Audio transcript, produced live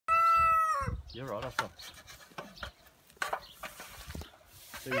you're right, I thought.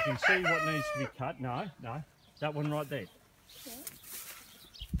 So you can see what needs to be cut. No, that one right there. Okay.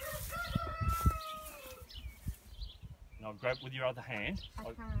 Now grab with your other hand. I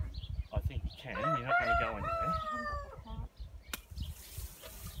can't. I think you can. You're not going to go anywhere. I haven't got the cart.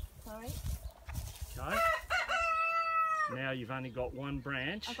 Sorry? Okay. Now you've only got one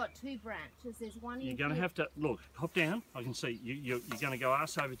branch. I've got two branches. There's one. You're going to have to look. Hop down. I can see you're going to go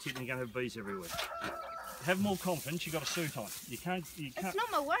arse over tit, and you're going to have bees everywhere. Have more confidence. You've got a suit on. You can't. It's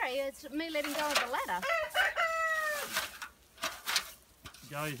not my worry. It's me letting go of the ladder.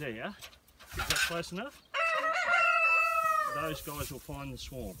 Go there. Is that close enough? Those guys will find the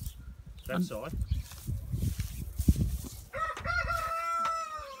swarm. That side.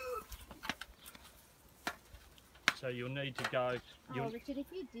 So you'll need to go. Oh, Richard,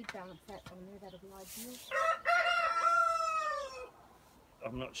 if you did balance that on there, that'd be ideal.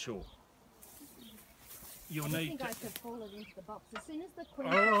 I'm not sure. You'll I need think I could fall it into the box as soon as the queen.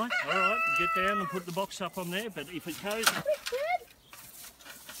 All right. Get down and put the box up on there. But if it goes, Richard!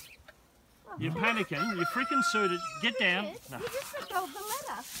 Oh, you're panicking. You're freaking suited. Get down. Richard, No. you just let go of the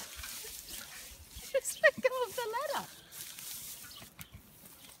ladder. You just let go of the ladder.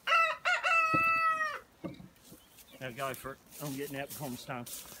 Now go for it. I'm getting out before I'm stung.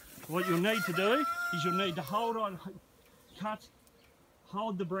 What you'll need to do is you'll need to hold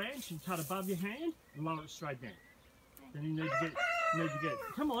the branch and cut above your hand and lower it straight down. Then you need to get.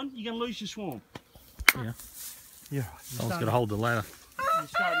 Come on, you're going to lose your swarm. Yeah. Yeah. Someone's got to hold the ladder. You're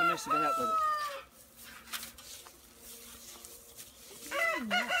starting to mess about with it.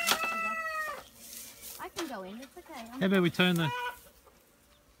 I can go in, it's okay. How about we turn the...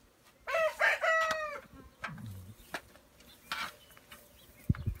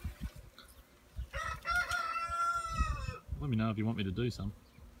 Let me know if you want me to do some.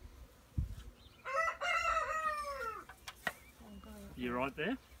 You right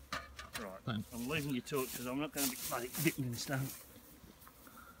there? Right. Thanks. I'm leaving you to it because I'm not going to be bloody bitten and stung.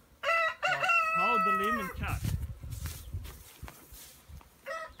 Right. Hold the limb and cut.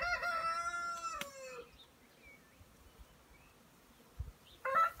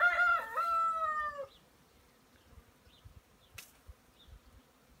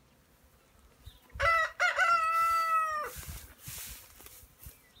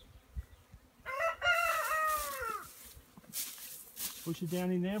 Push it down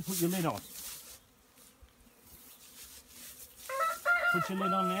in there and put your lid on. Put your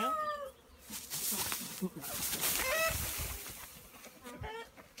lid on now.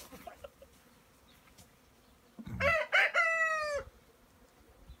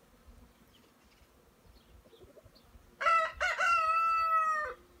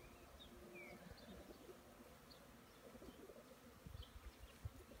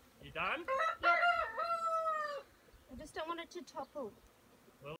 You done? Yep. I just don't want it to topple.